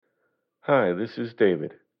Hi, this is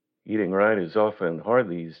David. Eating right is often hard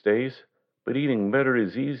these days, but eating better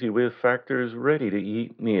is easy with Factor's ready to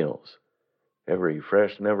eat meals. Every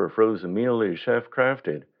fresh, never frozen meal is chef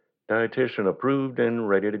crafted, dietitian approved, and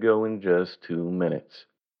ready to go in just 2 minutes.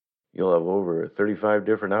 You'll have over 35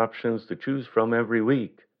 different options to choose from every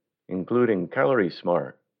week, including Calorie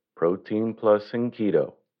Smart, Protein Plus, and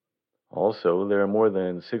Keto. Also, there are more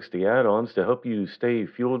than 60 add ons to help you stay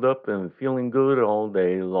fueled up and feeling good all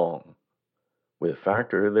day long. With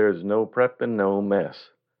Factor, there's no prep and no mess.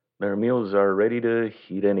 Their meals are ready to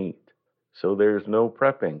heat and eat, so there's no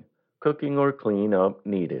prepping, cooking, or clean up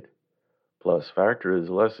needed. Plus, Factor is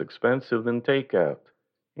less expensive than takeout,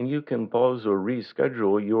 and you can pause or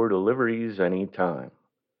reschedule your deliveries anytime.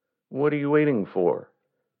 What are you waiting for?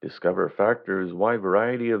 Discover Factor's wide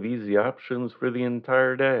variety of easy options for the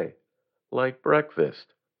entire day, like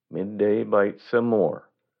breakfast, midday bites, and more.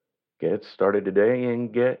 Get started today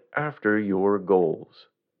and get after your goals.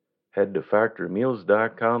 Head to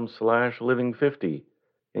factormeals.com/living50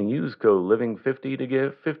 and use code living50 to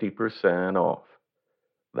get 50% off.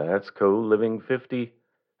 That's code living50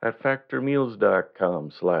 at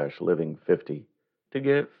factormeals.com/living50 to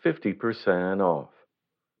get 50% off.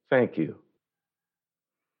 Thank you.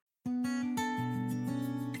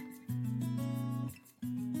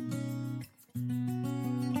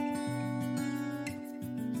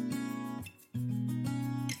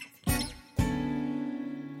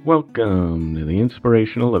 Welcome to the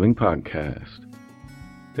Inspirational Living Podcast.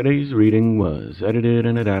 Today's reading was edited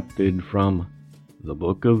and adapted from The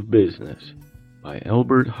Book of Business by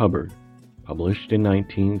Elbert Hubbard, published in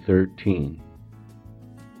 1913.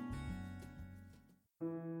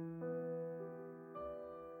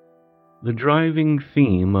 The driving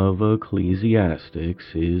theme of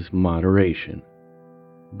ecclesiastics is moderation.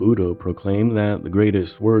 Buddha proclaimed that the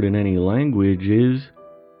greatest word in any language is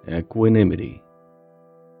equanimity.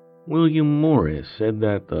 William Morris said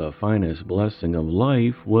that the finest blessing of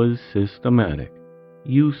life was systematic,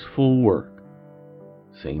 useful work.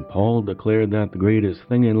 St. Paul declared that the greatest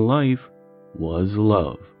thing in life was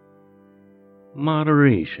love.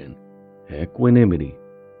 Moderation, equanimity,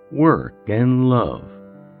 work, and love.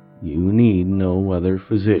 You need no other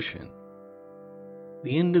physician.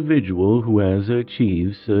 The individual who has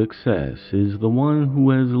achieved success is the one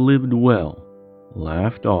who has lived well,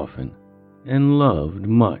 laughed often, and loved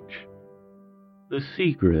much. The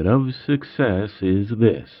secret of success is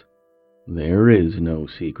this: there is no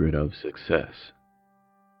secret of success.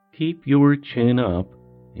 Keep your chin up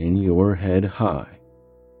and your head high.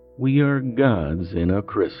 We are gods in a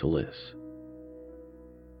chrysalis.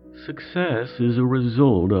 Success is a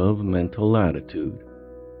result of mental attitude,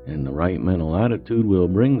 and the right mental attitude will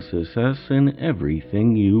bring success in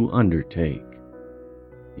everything you undertake.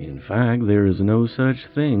 In fact, there is no such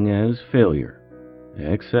thing as failure,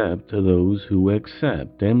 except to those who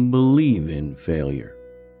accept and believe in failure.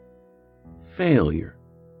 Failure.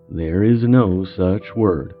 There is no such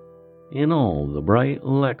word in all the bright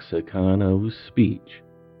lexicon of speech,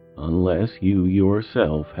 unless you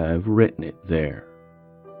yourself have written it there.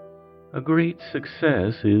 A great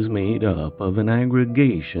success is made up of an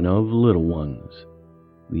aggregation of little ones.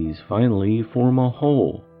 These finally form a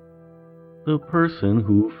whole. The person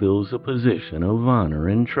who fills a position of honor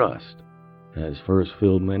and trust has first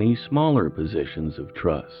filled many smaller positions of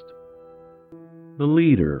trust. The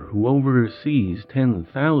leader who oversees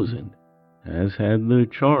 10,000 has had the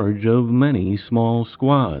charge of many small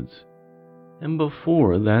squads, and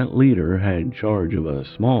before that leader had charge of a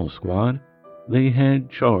small squad, they had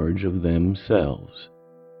charge of themselves.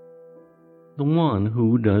 The one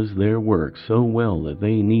who does their work so well that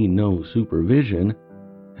they need no supervision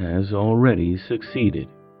has already succeeded,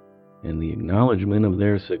 and the acknowledgement of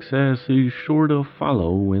their success is sure to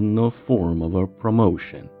follow in the form of a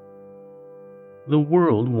promotion. The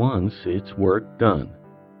world wants its work done,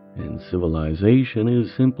 and civilization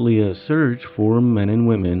is simply a search for men and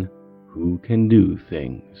women who can do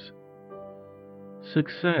things.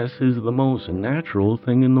 Success is the most natural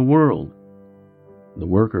thing in the world. The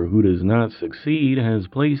worker who does not succeed has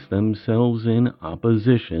placed themselves in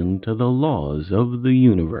opposition to the laws of the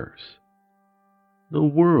universe. The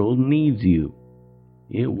world needs you.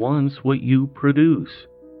 It wants what you produce.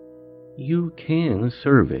 You can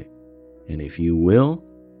serve it, and if you will,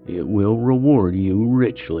 it will reward you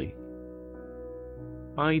richly.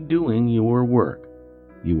 By doing your work,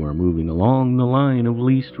 you are moving along the line of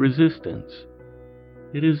least resistance.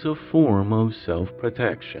 It is a form of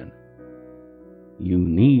self-protection. You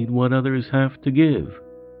need what others have to give.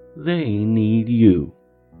 They need you.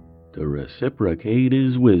 To reciprocate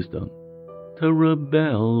is wisdom. To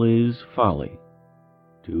rebel is folly.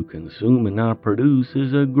 To consume and not produce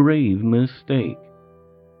is a grave mistake,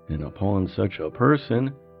 and upon such a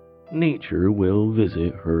person, nature will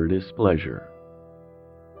visit her displeasure.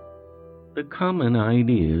 The common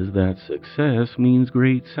idea is that success means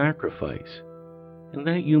great sacrifice, and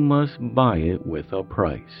that you must buy it with a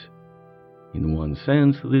price. In one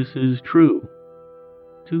sense, this is true.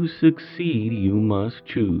 To succeed, you must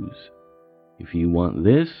choose. If you want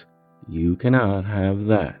this, you cannot have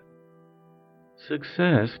that.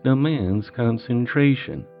 Success demands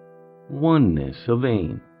concentration, oneness of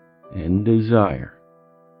aim, and desire.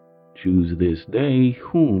 Choose this day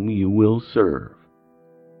whom you will serve.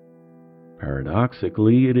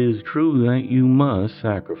 Paradoxically, it is true that you must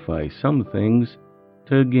sacrifice some things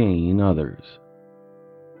to gain others.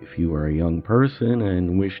 If you are a young person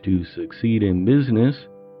and wish to succeed in business,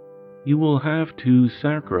 you will have to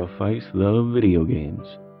sacrifice the video games,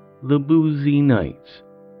 the boozy nights,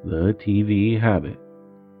 the TV habit,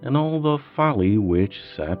 and all the folly which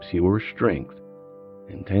saps your strength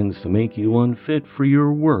and tends to make you unfit for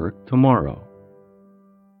your work tomorrow.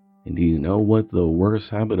 And do you know what the worst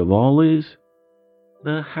habit of all is?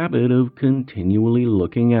 The habit of continually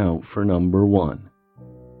looking out for number one.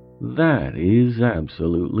 That is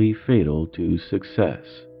absolutely fatal to success.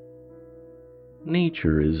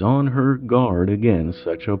 Nature is on her guard against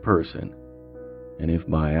such a person, and if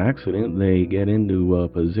by accident they get into a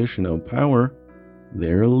position of power,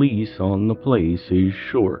 their lease on the place is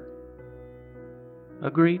short.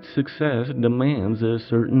 A great success demands a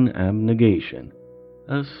certain abnegation,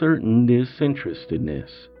 a certain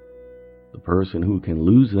disinterestedness. The person who can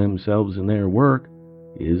lose themselves in their work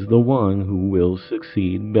is the one who will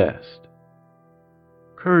succeed best.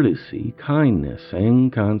 Courtesy, kindness,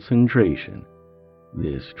 and concentration.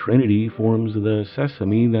 This trinity forms the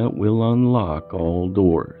sesame that will unlock all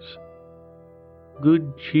doors.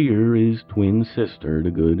 Good cheer is twin sister to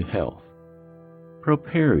good health.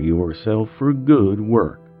 Prepare yourself for good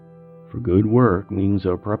work, for good work means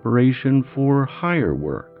a preparation for higher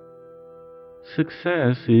work.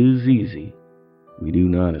 Success is easy. We do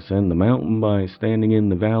not ascend the mountain by standing in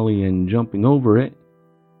the valley and jumping over it.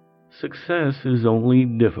 Success is only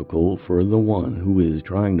difficult for the one who is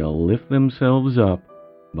trying to lift themselves up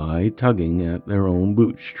by tugging at their own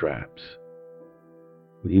bootstraps.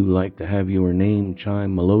 Would you like to have your name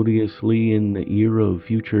chime melodiously in the ear of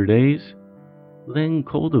future days? Then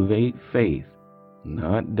cultivate faith,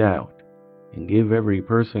 not doubt, and give every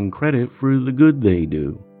person credit for the good they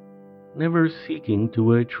do, never seeking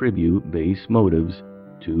to attribute base motives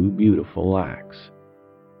to beautiful acts.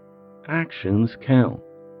 Actions count.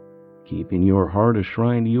 Keep in your heart a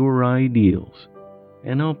shrine to your ideals,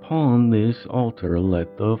 and upon this altar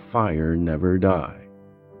let the fire never die.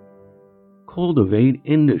 Cultivate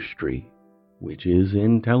industry, which is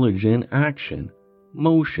intelligent action,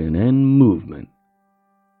 motion, and movement.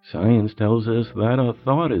 Science tells us that a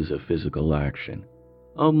thought is a physical action,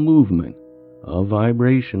 a movement, a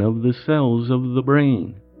vibration of the cells of the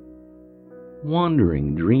brain.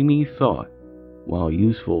 Wandering, dreamy thought, while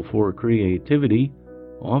useful for creativity,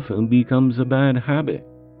 often becomes a bad habit,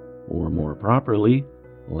 or more properly,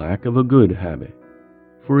 lack of a good habit,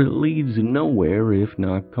 for it leads nowhere if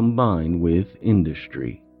not combined with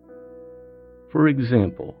industry. For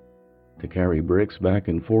example, to carry bricks back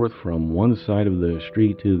and forth from one side of the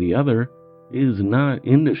street to the other is not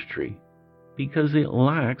industry, because it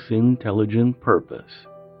lacks intelligent purpose.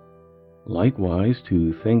 Likewise,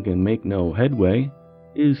 to think and make no headway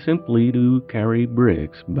is simply to carry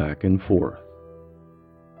bricks back and forth.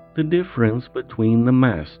 The difference between the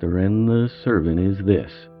master and the servant is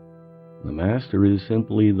this. The master is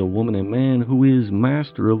simply the woman and man who is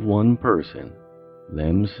master of one person,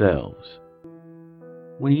 themselves.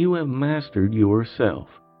 When you have mastered yourself,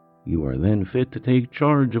 you are then fit to take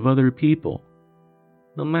charge of other people.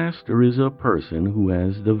 The master is a person who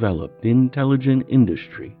has developed intelligent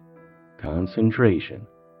industry, concentration,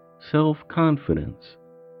 self-confidence,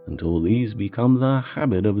 until these become the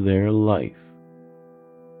habit of their life.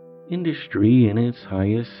 Industry in its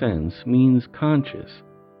highest sense means conscious,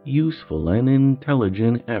 useful, and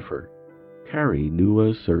intelligent effort carried to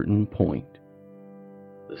a certain point.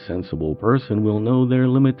 The sensible person will know their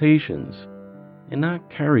limitations and not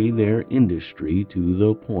carry their industry to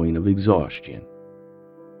the point of exhaustion.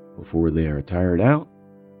 Before they are tired out,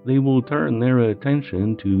 they will turn their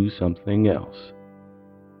attention to something else.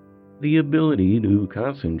 The ability to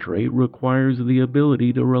concentrate requires the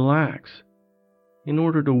ability to relax. In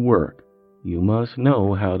order to work, you must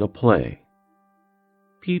know how to play.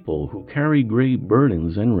 People who carry great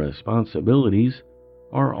burdens and responsibilities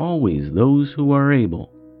are always those who are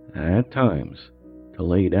able, at times, to to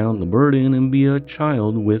lay down the burden and be a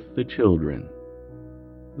child with the children.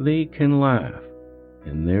 They can laugh,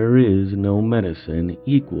 and there is no medicine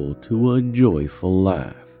equal to a joyful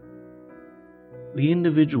laugh. The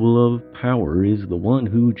individual of power is the one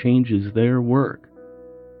who changes their work.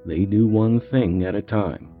 They do one thing at a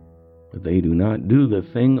time, but they do not do the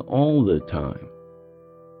thing all the time.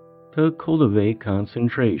 To cultivate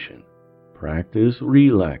concentration, practice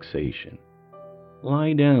relaxation.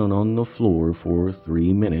 Lie down on the floor for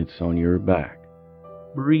 3 minutes on your back.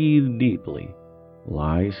 Breathe deeply,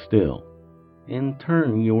 lie still, and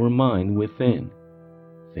turn your mind within.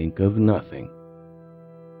 Think of nothing.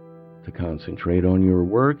 To concentrate on your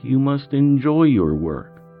work, you must enjoy your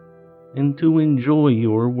work. And to enjoy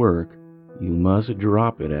your work, you must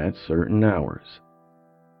drop it at certain hours.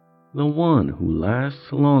 The one who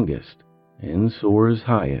lasts longest and soars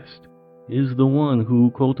highest is the one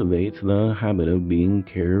who cultivates the habit of being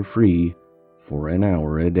carefree for an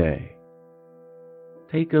hour a day.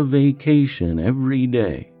 Take a vacation every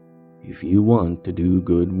day if you want to do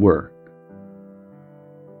good work.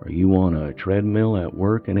 Are you on a treadmill at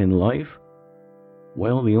work and in life?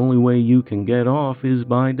 Well, the only way you can get off is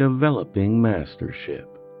by developing mastership.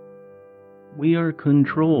 We are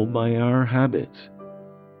controlled by our habits.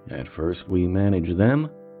 At first we manage them,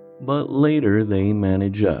 but later they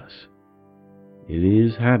manage us. It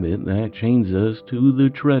is habit that chains us to the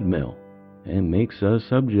treadmill and makes us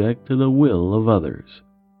subject to the will of others.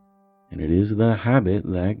 And it is the habit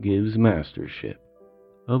that gives mastership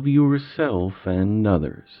of yourself and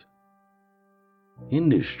others.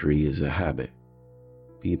 Industry is a habit.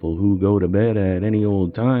 People who go to bed at any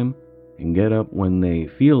old time and get up when they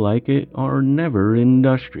feel like it are never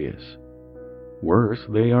industrious. Worse,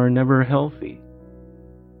 they are never healthy.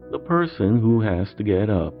 The person who has to get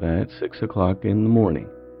up at 6 o'clock in the morning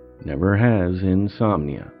never has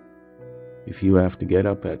insomnia. If you have to get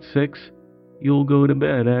up at 6, you'll go to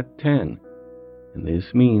bed at 10, and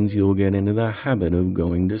this means you'll get into the habit of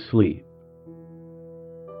going to sleep.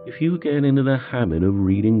 If you get into the habit of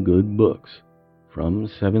reading good books from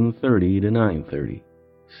 7:30 to 9:30,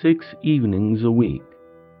 6 evenings a week,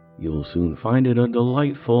 you'll soon find it a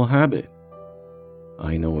delightful habit.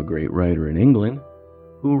 I know a great writer in England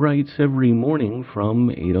who writes every morning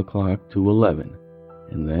from 8 o'clock to 11,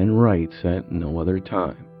 and then writes at no other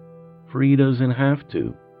time, for he doesn't have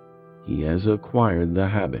to. He has acquired the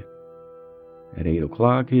habit. At 8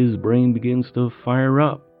 o'clock his brain begins to fire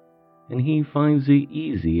up, and he finds it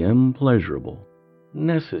easy and pleasurable,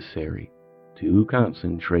 necessary, to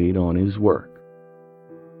concentrate on his work.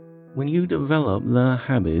 When you develop the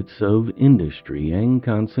habits of industry and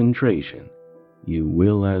concentration, you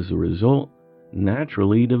will, as a result,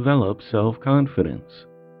 naturally develop self-confidence.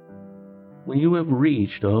 When you have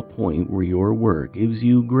reached a point where your work gives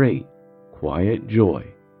you great, quiet joy,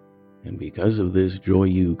 and because of this joy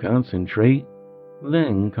you concentrate,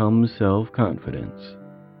 then comes self-confidence.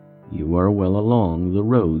 You are well along the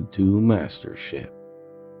road to mastership.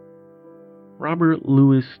 Robert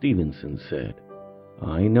Louis Stevenson said,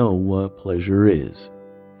 "I know what pleasure is,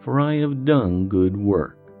 for I have done good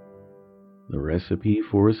work." The recipe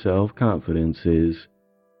for self-confidence is,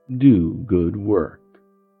 do good work.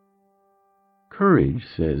 Courage,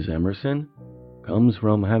 says Emerson, comes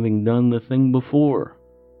from having done the thing before.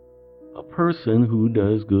 A person who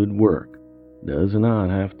does good work does not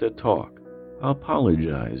have to talk,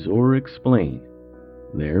 apologize, or explain.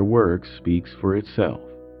 Their work speaks for itself,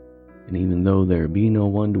 and even though there be no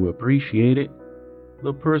one to appreciate it,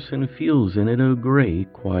 the person feels in it a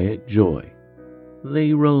great quiet joy.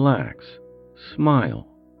 They relax, smile,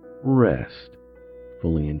 rest,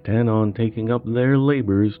 fully intent on taking up their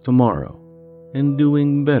labors tomorrow and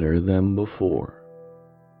doing better than before.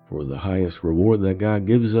 For the highest reward that God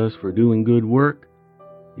gives us for doing good work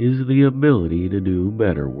is the ability to do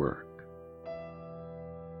better work.